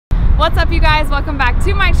What's up, you guys? Welcome back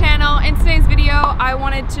to my channel. In today's video, I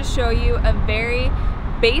wanted to show you a very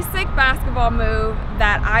basic basketball move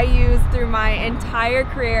that I use through my entire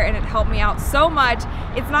career, and it helped me out so much.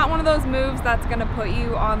 It's not one of those moves that's gonna put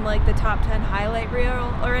you on like the top 10 highlight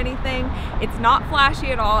reel or anything. It's not flashy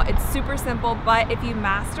at all. It's super simple, but if you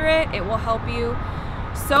master it, it will help you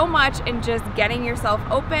so much in just getting yourself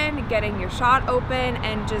open, getting your shot open,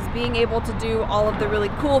 and just being able to do all of the really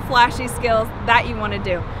cool flashy skills that you want to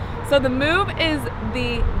do. So the move is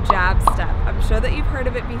the jab step. I'm sure that you've heard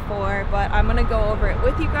of it before, but I'm gonna go over it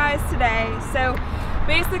with you guys today. So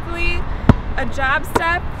basically, a jab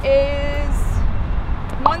step is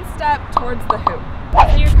one step towards the hoop.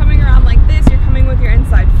 So you're coming around like this, you're coming with your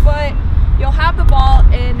inside foot. You'll have the ball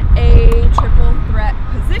in a triple threat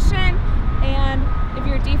position, and if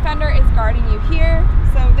your defender is guarding you here,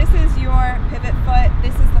 so this is your pivot foot,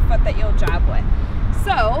 this is the foot that you'll jab with.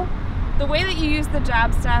 So the way that you use the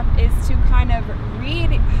jab step is to kind of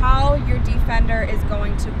read how your defender is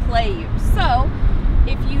going to play you. So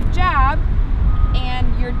if you jab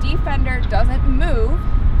and your defender doesn't move,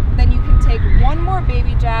 then you can take one more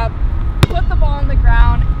baby jab, put the ball on the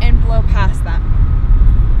ground, and blow past them.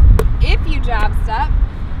 If you jab step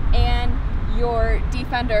and your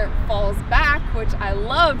defender falls back, which I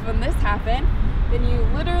loved when this happened, then you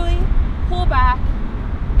literally pull back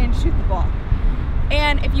and shoot the ball.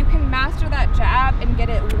 And if you can master that jab and get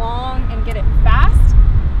it long and get it fast,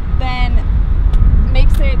 then it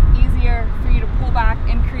makes it easier for you to pull back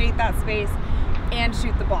and create that space and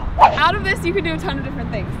shoot the ball. Out of this, you can do a ton of different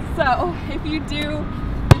things. So if you do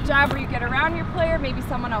the jab where you get around your player, maybe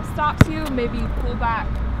someone else stops you, maybe you pull back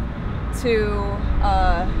to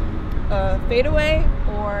a fadeaway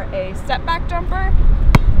or a step back jumper.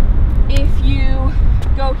 If you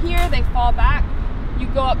go here, they fall back, you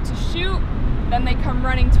go up to shoot, then they come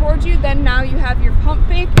running towards you, then now you have your pump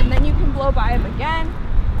fake, and then you can blow by them again.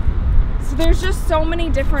 So there's just so many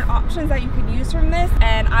different options that you could use from this,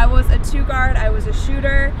 and I was a two guard, I was a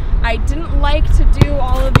shooter. I didn't like to do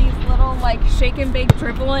all of these little like shake and bake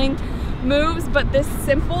dribbling moves, but this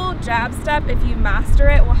simple jab step, if you master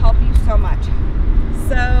it, will help you so much.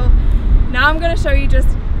 So now I'm gonna show you just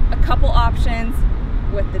a couple options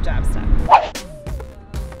with the jab step.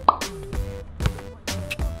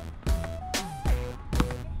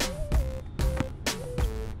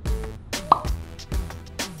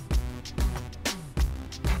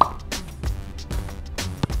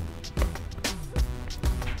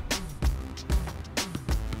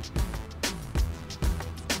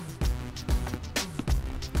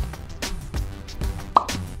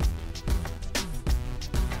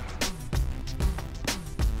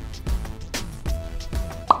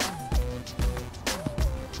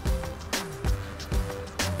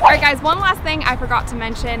 Alright guys, one last thing I forgot to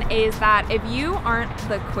mention is that if you aren't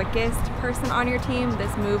the quickest person on your team,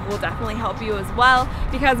 this move will definitely help you as well,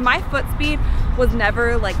 because my foot speed was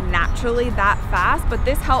never like naturally that fast, but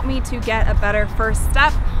this helped me to get a better first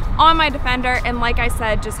step on my defender, and like I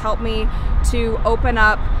said, just helped me to open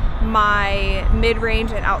up my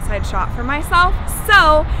mid-range and outside shot for myself.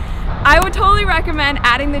 So I would totally recommend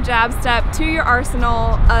adding the jab step to your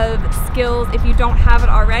arsenal of skills if you don't have it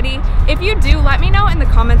already. If you do, let me know in the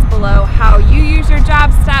comments below how you use your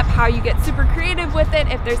jab step, how you get super creative with it,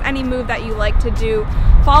 if there's any move that you like to do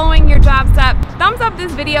following your jab step. Thumbs up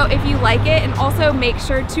this video if you like it, and also make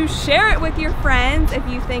sure to share it with your friends if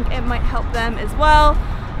you think it might help them as well.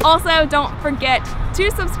 Also, don't forget to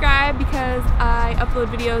subscribe because I upload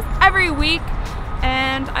videos every week,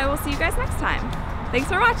 and I will see you guys next time. Thanks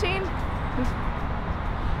for watching.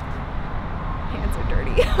 Hands are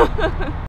dirty.